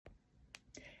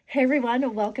Hey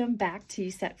everyone, welcome back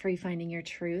to Set Free Finding Your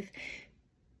Truth.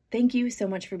 Thank you so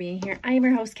much for being here. I am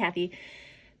your host, Kathy,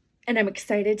 and I'm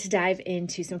excited to dive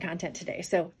into some content today.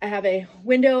 So I have a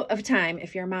window of time.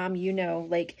 If you're a mom, you know,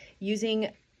 like using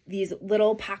these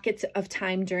little pockets of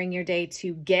time during your day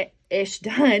to get ish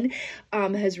done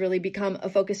has really become a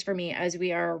focus for me as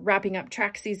we are wrapping up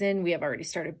track season. We have already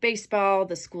started baseball.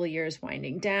 The school year is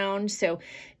winding down. So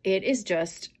it is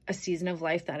just a season of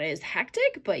life that is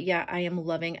hectic, but yeah, I am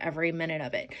loving every minute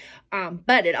of it.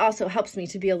 But it also helps me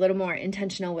to be a little more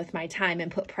intentional with my time and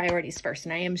put priorities first.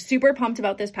 And I am super pumped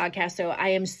about this podcast. So I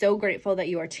am so grateful that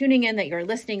you are tuning in, that you're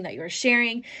listening, that you are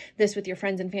sharing this with your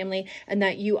friends and family, and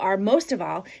that you are most of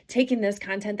all taking this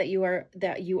content that you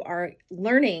are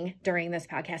learning during this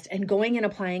podcast and going and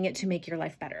applying it to make your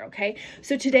life better. Okay.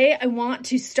 So today I want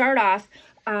to start off,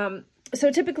 so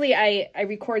typically I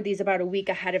record these about a week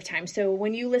ahead of time. So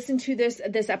when you listen to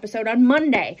this episode on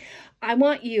Monday, I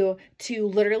want you to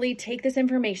literally take this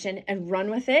information and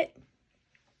run with it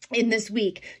in this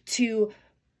week to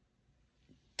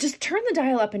just turn the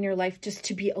dial up in your life just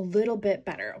to be a little bit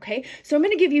better, okay? So I'm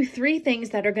going to give you 3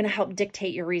 things that are going to help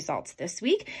dictate your results this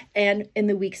week and in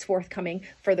the weeks forthcoming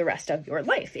for the rest of your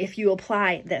life if you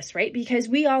apply this, right? Because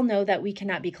we all know that we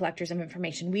cannot be collectors of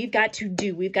information. We've got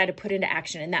to put into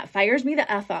action, and that fires me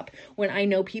the F up when I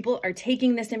know people are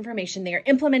taking this information, they are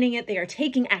implementing it, they are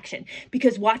taking action,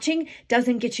 because watching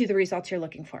doesn't get you the results you're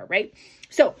looking for, right?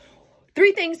 So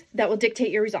 3 things that will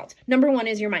dictate your results. Number 1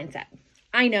 is your mindset.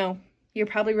 I know. You're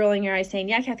probably rolling your eyes saying,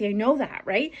 yeah, Kathy, I know that,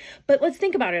 right? But let's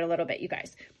think about it a little bit, you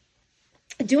guys.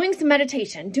 Doing some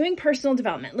meditation, doing personal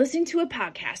development, listening to a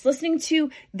podcast, listening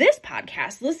to this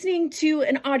podcast, listening to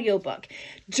an audiobook,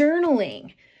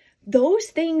 journaling, those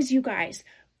things, you guys,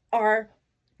 are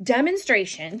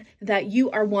demonstration that you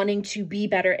are wanting to be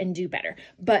better and do better.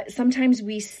 But sometimes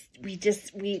we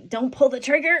don't pull the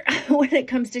trigger when it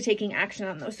comes to taking action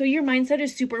on those. So your mindset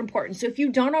is super important. So if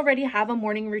you don't already have a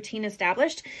morning routine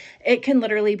established, it can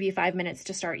literally be 5 minutes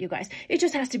to start, you guys. It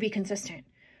just has to be consistent.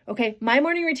 Okay. My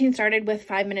morning routine started with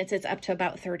 5 minutes. It's up to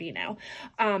about 30 now.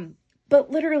 But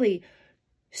literally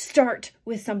start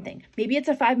with something. Maybe it's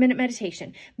a 5-minute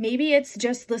meditation. Maybe it's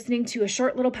just listening to a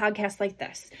short little podcast like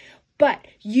this. But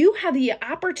you have the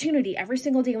opportunity every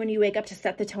single day when you wake up to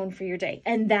set the tone for your day.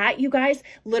 And that, you guys,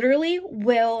 literally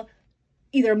will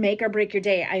either make or break your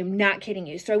day. I am not kidding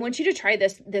you. So I want you to try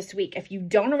this week. If you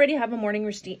don't already have a morning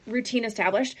routine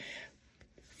established,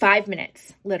 5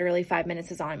 minutes, literally 5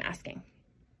 minutes is all I'm asking.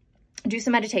 Do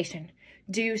some meditation.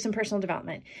 Do some personal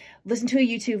development. Listen to a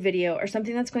YouTube video or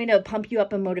something that's going to pump you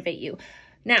up and motivate you.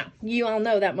 Now, you all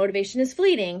know that motivation is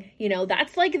fleeting. You know,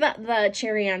 that's like the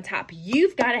cherry on top.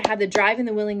 You've got to have the drive and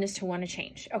the willingness to want to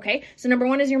change, okay? So number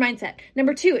 1 is your mindset.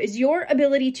 Number 2 is your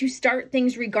ability to start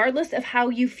things regardless of how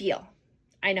you feel.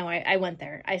 I know I went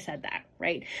there. I said that,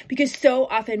 right? Because so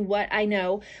often what I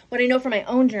know from my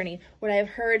own journey, what I've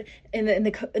heard in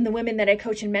the women that I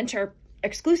coach and mentor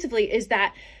exclusively is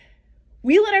that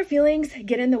we let our feelings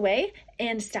get in the way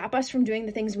and stop us from doing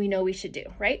the things we know we should do,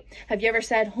 right? Have you ever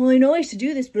said, well, I know I should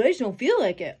do this, but I just don't feel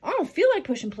like it. I don't feel like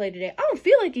pushing play today. I don't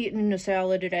feel like eating a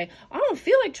salad today. I don't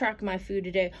feel like tracking my food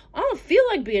today. I don't feel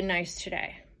like being nice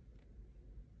today.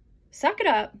 Suck it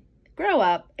up, grow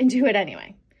up, and do it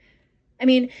anyway. I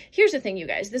mean, here's the thing, you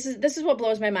guys. This is what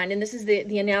blows my mind, and this is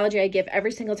the analogy I give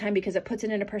every single time because it puts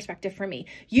it into perspective for me.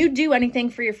 You'd do anything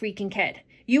for your freaking kid.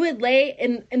 You would lay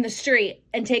in the street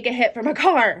and take a hit from a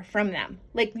car from them.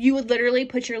 Like, you would literally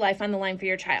put your life on the line for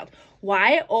your child.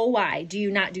 Why, oh why, do you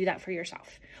not do that for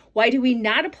yourself? Why do we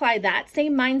not apply that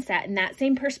same mindset and that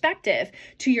same perspective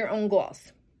to your own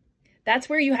goals? That's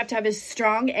where you have to have a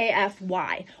strong AF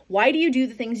why. Why do you do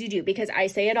the things you do? Because I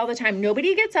say it all the time.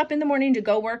 Nobody gets up in the morning to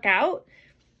go work out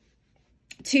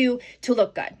to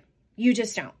look good. You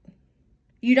just don't.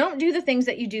 You don't do the things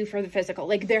that you do for the physical.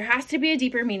 Like, there has to be a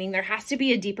deeper meaning. There has to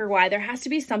be a deeper why. There has to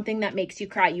be something that makes you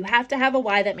cry. You have to have a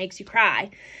why that makes you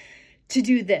cry to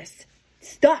do this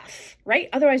stuff, right?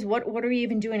 Otherwise, what are we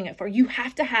even doing it for? You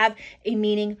have to have a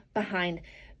meaning behind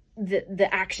the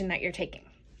action that you're taking.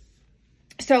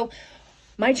 So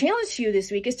my challenge to you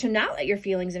this week is to not let your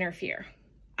feelings interfere.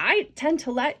 I tend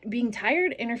to let being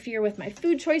tired interfere with my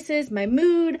food choices, my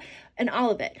mood, and all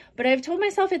of it. But I've told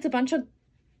myself it's a bunch of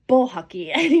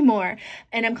bullhucky anymore.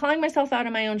 And I'm calling myself out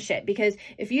on my own shit, because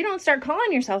if you don't start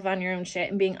calling yourself on your own shit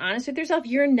and being honest with yourself,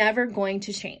 you're never going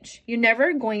to change. You're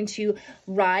never going to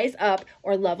rise up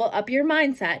or level up your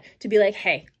mindset to be like,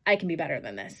 hey, I can be better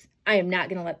than this. I am not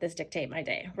going to let this dictate my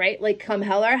day, right? Like come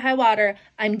hell or high water,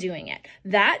 I'm doing it.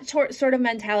 That sort of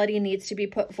mentality needs to be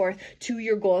put forth to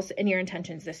your goals and your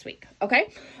intentions this week,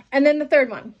 okay? And then the third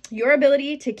one, your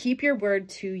ability to keep your word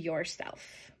to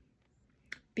yourself.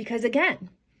 Because again,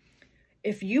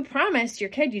 if you promise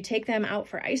your kid you take them out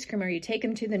for ice cream or you take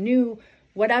them to the new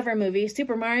whatever movie,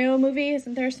 Super Mario movie,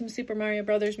 isn't there some Super Mario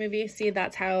Brothers movie? See,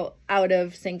 that's how out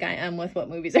of sync I am with what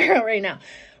movies are out right now,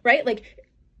 right? Like,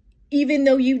 even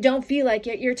though you don't feel like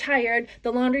it, you're tired,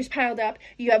 the laundry's piled up,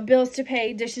 you have bills to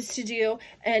pay, dishes to do,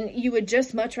 and you would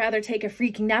just much rather take a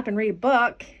freaking nap and read a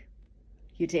book,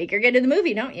 you take your kid to the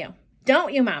movie, don't you?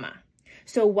 Don't you, mama?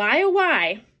 So why, oh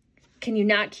why, can you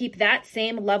not keep that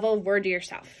same level of word to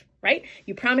yourself, right?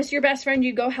 You promised your best friend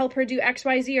you'd go help her do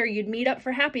XYZ or you'd meet up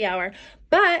for happy hour,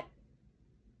 but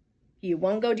you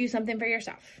won't go do something for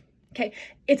yourself, okay?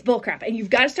 It's bullcrap, and you've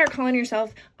got to start calling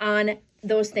yourself on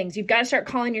those things. You've got to start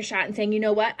calling your shot and saying, you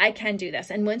know what, I can do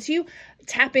this. And once you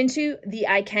tap into the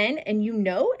I can, and you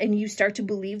know, and you start to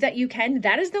believe that you can,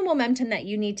 that is the momentum that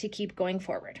you need to keep going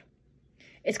forward.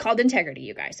 It's called integrity,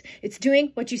 you guys. It's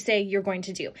doing what you say you're going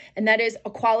to do. And that is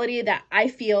a quality that I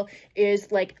feel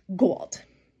is like gold.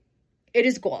 It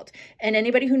is gold. And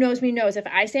anybody who knows me knows if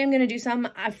I say I'm going to do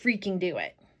something, I freaking do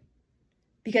it.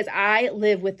 Because I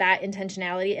live with that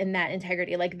intentionality and that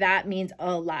integrity. Like that means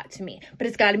a lot to me, but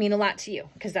it's got to mean a lot to you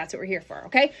because that's what we're here for.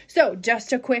 Okay. So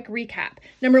just a quick recap.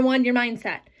 Number one, your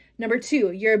mindset. Number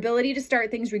two, your ability to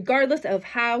start things regardless of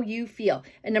how you feel.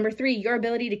 And number three, your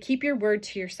ability to keep your word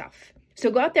to yourself. So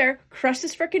go out there, crush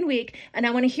this freaking week. And I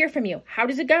want to hear from you. How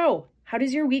does it go? How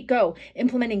does your week go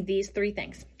implementing these three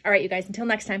things? All right, you guys, until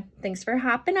next time, thanks for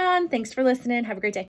hopping on. Thanks for listening. Have a great day.